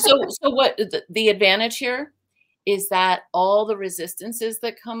and so what the advantage here is that all the resistances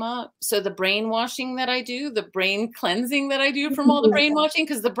that come up, so the brainwashing that I do, the brain cleansing that I do from all the brainwashing,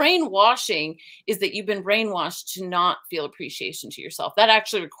 because the brainwashing is that you've been brainwashed to not feel appreciation to yourself. That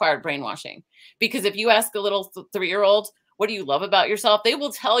actually required brainwashing, because if you ask a little 3-year-old, what do you love about yourself? They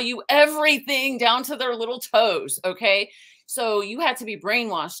will tell you everything down to their little toes. Okay. So you had to be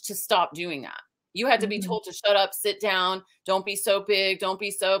brainwashed to stop doing that. You had to be told to shut up, sit down, don't be so big, don't be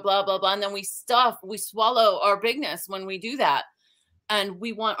so blah, blah, blah. And then we swallow our bigness when we do that. And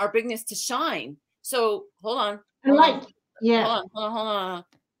we want our bigness to shine. So hold on. Hold on.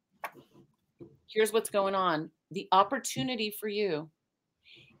 Here's what's going on. The opportunity for you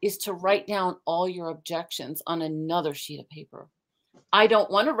is to write down all your objections on another sheet of paper. I don't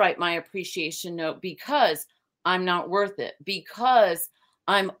want to write my appreciation note because I'm not worth it, because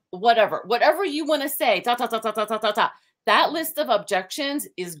I'm whatever you want to say, that list of objections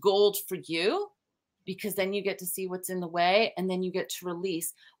is gold for you, because then you get to see what's in the way, and then you get to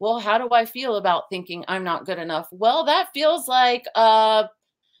release. Well, how do I feel about thinking I'm not good enough? Well, that feels like I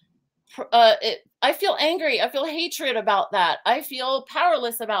feel angry. I feel hatred about that. I feel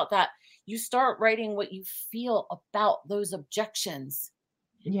powerless about that. You start writing what you feel about those objections.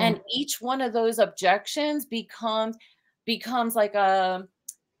 Yeah. And each one of those objections becomes like a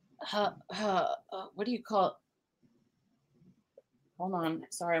what do you call it? Hold on.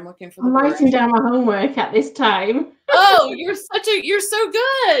 Sorry, I'm looking for the I'm word. writing down my homework at this time. Oh, you're so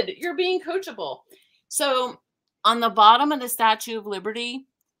good. You're being coachable. So on the bottom of the Statue of Liberty,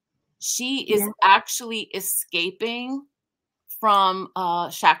 she is actually escaping from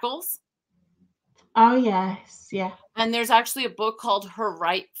shackles. Oh, yes. Yeah. And there's actually a book called Her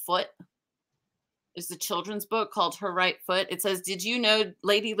Right Foot. It's a children's book called Her Right Foot. It says, did you know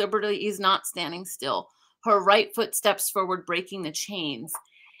Lady Liberty is not standing still? Her right foot steps forward, breaking the chains.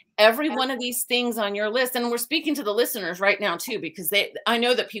 Every one of these things on your list, and we're speaking to the listeners right now too, because I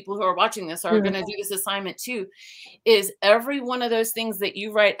know that people who are watching this are going to do this assignment too, is every one of those things that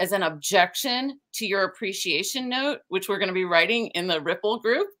you write as an objection to your appreciation note, which we're going to be writing in the Ripple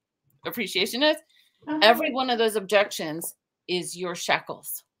group, appreciation notes. Every one of those objections is your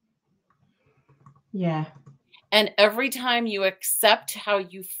shackles. Yeah. And every time you accept how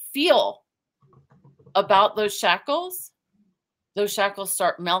you feel about those shackles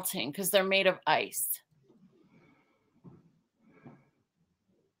start melting because they're made of ice.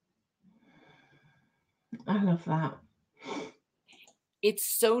 I love that. It's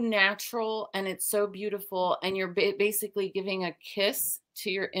so natural and it's so beautiful. And you're basically giving a kiss to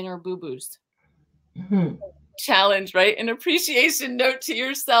your inner boo-boos. Challenge, right? An appreciation note to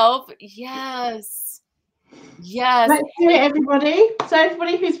yourself. Yes. Yes. Let's do it, everybody. So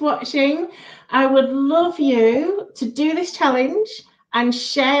everybody who's watching, I would love you to do this challenge and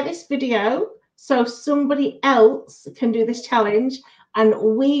share this video so somebody else can do this challenge, and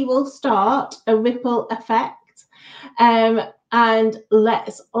we will start a ripple effect. And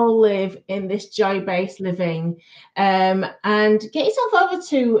let's all live in this joy-based living. And get yourself over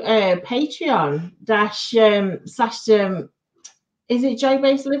to Patreon / is it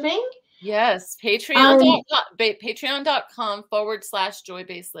joy-based living? Yes,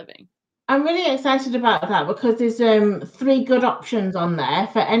 patreon.com/joy-based living. I'm really excited about that because there's 3 good options on there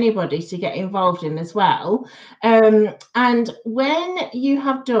for anybody to get involved in as well. And when you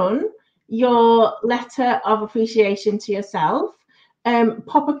have done your letter of appreciation to yourself,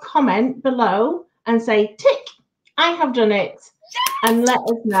 pop a comment below and say, tick, I have done it. Yes! And let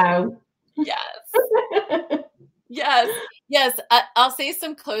us know. Yes. Yes. Yes. I'll say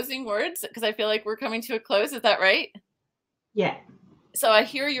some closing words because I feel like we're coming to a close. Is that right? Yeah. So I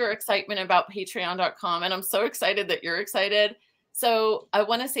hear your excitement about patreon.com, and I'm so excited that you're excited. So I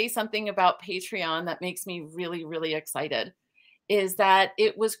want to say something about Patreon that makes me really, really excited, is that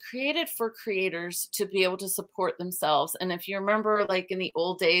it was created for creators to be able to support themselves. And if you remember, like in the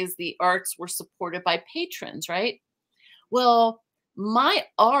old days, the arts were supported by patrons, right? Well, my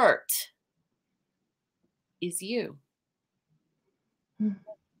art is you.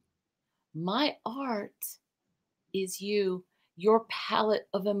 My art is you, your palette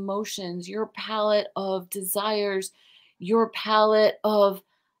of emotions, your palette of desires, your palette of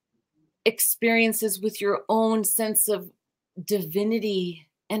experiences with your own sense of divinity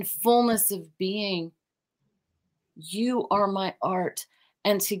and fullness of being. You are my art.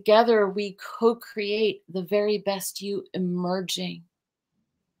 And together we co-create the very best you emerging.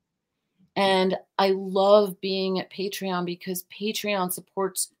 And I love being at Patreon because Patreon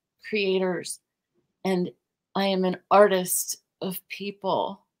supports creators, and I am an artist of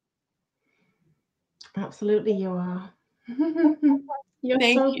people. Absolutely, you are. You're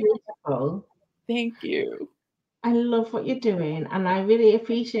so beautiful. Thank you. I love what you're doing, and I really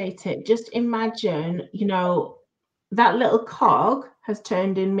appreciate it. Just imagine, that little cog has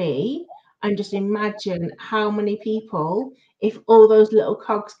turned in me, and just imagine how many people, if all those little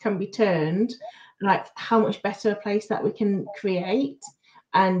cogs can be turned, like how much better a place that we can create.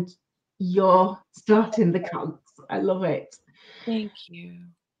 And you're starting the cogs. I love it. Thank you.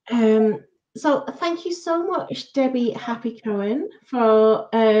 So thank you so much, Debbie Happy Cohen, for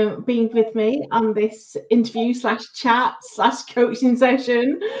being with me on this interview / chat / coaching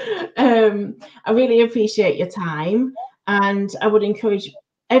session. I really appreciate your time, and I would encourage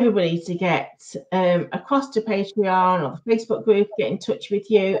everybody to get across to Patreon or the Facebook group, get in touch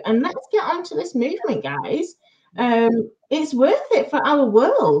with you, and let's get onto this movement, guys. It's worth it for our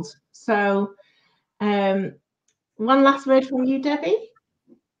world. So one last word from you, Debbie.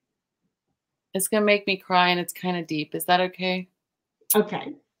 It's going to make me cry, and it's kind of deep. Is that okay?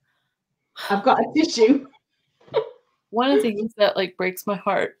 Okay. I've got a tissue. One of the things that like breaks my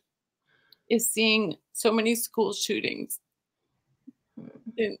heart is seeing so many school shootings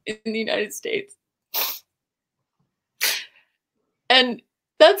in the United States. And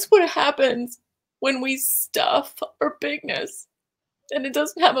that's what happens when we stuff our bigness and it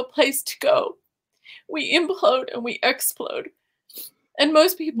doesn't have a place to go. We implode and we explode. And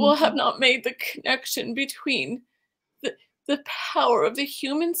most people have not made the connection between the power of the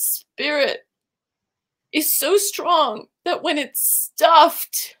human spirit is so strong that when it's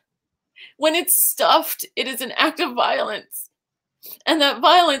stuffed, it is an act of violence. And that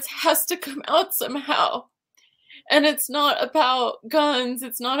violence has to come out somehow. And it's not about guns.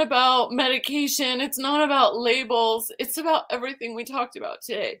 It's not about medication. It's not about labels. It's about everything we talked about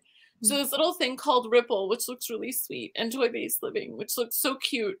today. So this little thing called Ripple, which looks really sweet, and Joy-Based Living, which looks so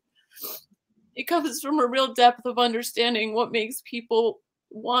cute. It comes from a real depth of understanding what makes people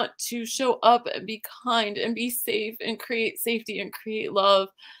want to show up and be kind and be safe and create safety and create love.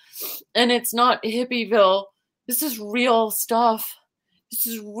 And it's not Hippieville. This is real stuff. This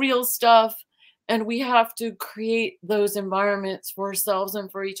is real stuff. And we have to create those environments for ourselves and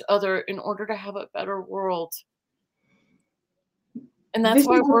for each other in order to have a better world. And that's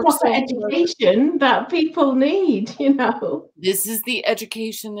why we're so education that people need, you know. This is the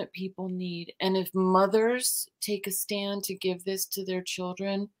education that people need. And if mothers take a stand to give this to their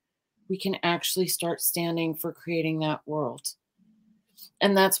children, we can actually start standing for creating that world.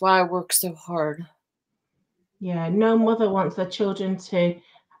 And that's why I work so hard. Yeah, no mother wants their children to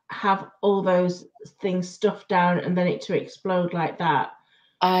have all those things stuffed down and then it to explode like that.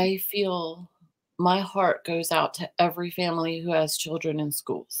 I feel my heart goes out to every family who has children in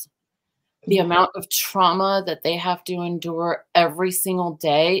schools. The amount of trauma that they have to endure every single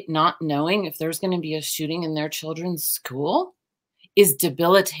day, not knowing if there's going to be a shooting in their children's school, is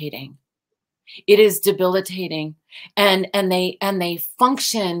debilitating. It is debilitating. And they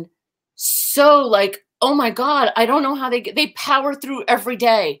function so like, oh my God, I don't know how they power through every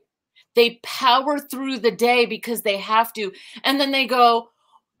day. They power through the day because they have to. And then they go,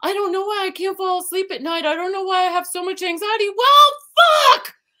 I don't know why I can't fall asleep at night. I don't know why I have so much anxiety. Well,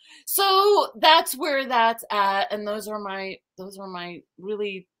 fuck. So that's where that's at. And those are my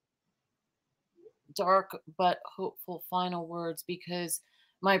really dark but hopeful final words, because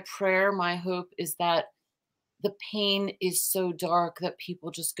my prayer, my hope is that the pain is so dark that people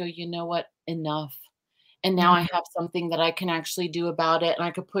just go, you know what, enough. And now I have something that I can actually do about it. And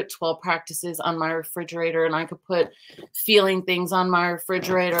I could put 12 practices on my refrigerator, and I could put feeling things on my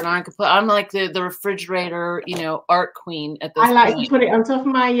refrigerator. And I could put, I'm like the refrigerator, you know, art queen at this point. I like to put it on top of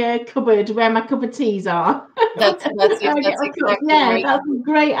my cupboard where my cup of teas are. That's exactly right. That's a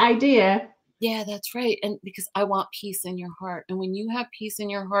great idea. Yeah, that's right. And because I want peace in your heart. And when you have peace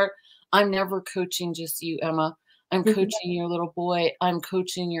in your heart, I'm never coaching just you, Emma. I'm coaching your little boy. I'm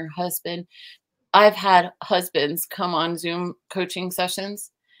coaching your husband. I've had husbands come on Zoom coaching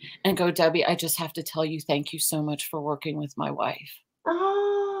sessions and go, Debbie, I just have to tell you, thank you so much for working with my wife.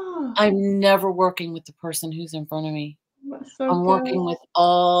 Oh. I'm never working with the person who's in front of me. So I'm working with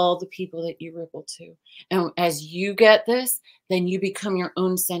all the people that you ripple to. And as you get this, then you become your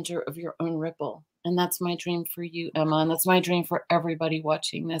own center of your own ripple. And that's my dream for you, Emma. And that's my dream for everybody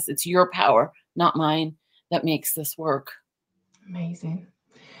watching this. It's your power, not mine, that makes this work. Amazing.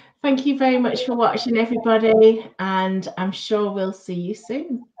 Thank you very much for watching, everybody. And I'm sure we'll see you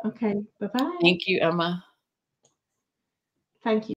soon. Okay, bye-bye. Thank you, Emma. Thank you.